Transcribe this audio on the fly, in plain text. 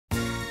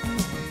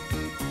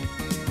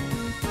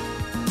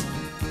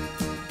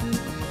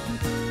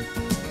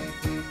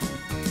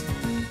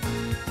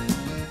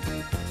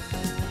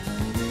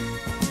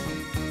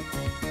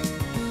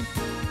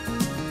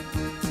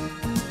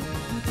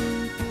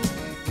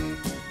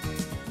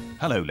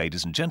Hello,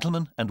 ladies and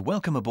gentlemen, and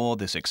welcome aboard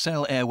this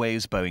Excel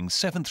Airways Boeing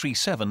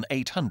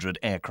 737-800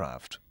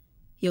 aircraft.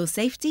 Your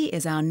safety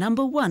is our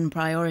 #1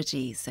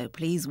 priority, so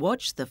please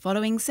watch the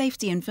following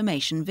safety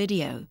information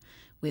video.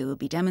 We will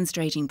be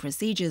demonstrating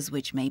procedures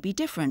which may be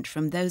different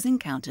from those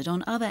encountered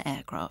on other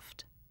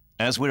aircraft.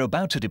 As we're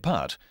about to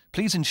depart,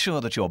 please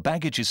ensure that your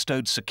baggage is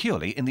stowed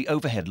securely in the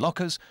overhead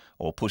lockers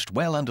or pushed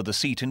well under the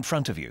seat in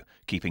front of you,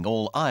 keeping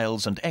all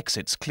aisles and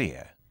exits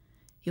clear.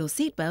 Your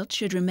seatbelt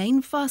should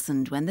remain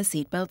fastened when the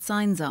seatbelt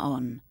signs are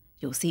on.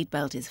 Your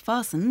seatbelt is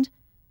fastened,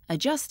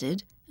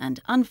 adjusted and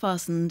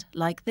unfastened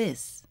like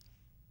this.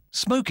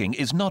 Smoking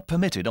is not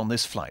permitted on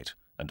this flight,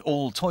 and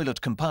all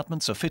toilet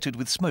compartments are fitted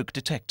with smoke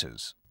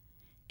detectors.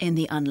 In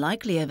the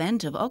unlikely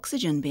event of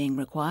oxygen being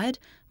required,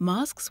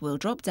 masks will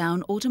drop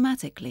down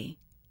automatically.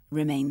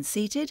 Remain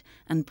seated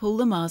and pull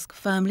the mask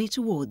firmly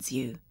towards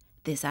you.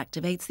 This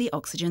activates the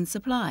oxygen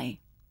supply.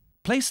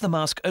 Place the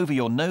mask over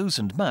your nose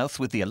and mouth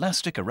with the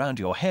elastic around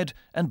your head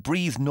and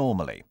breathe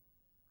normally.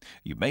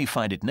 You may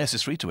find it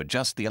necessary to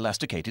adjust the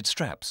elasticated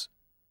straps.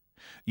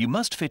 You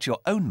must fit your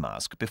own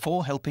mask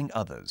before helping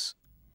others.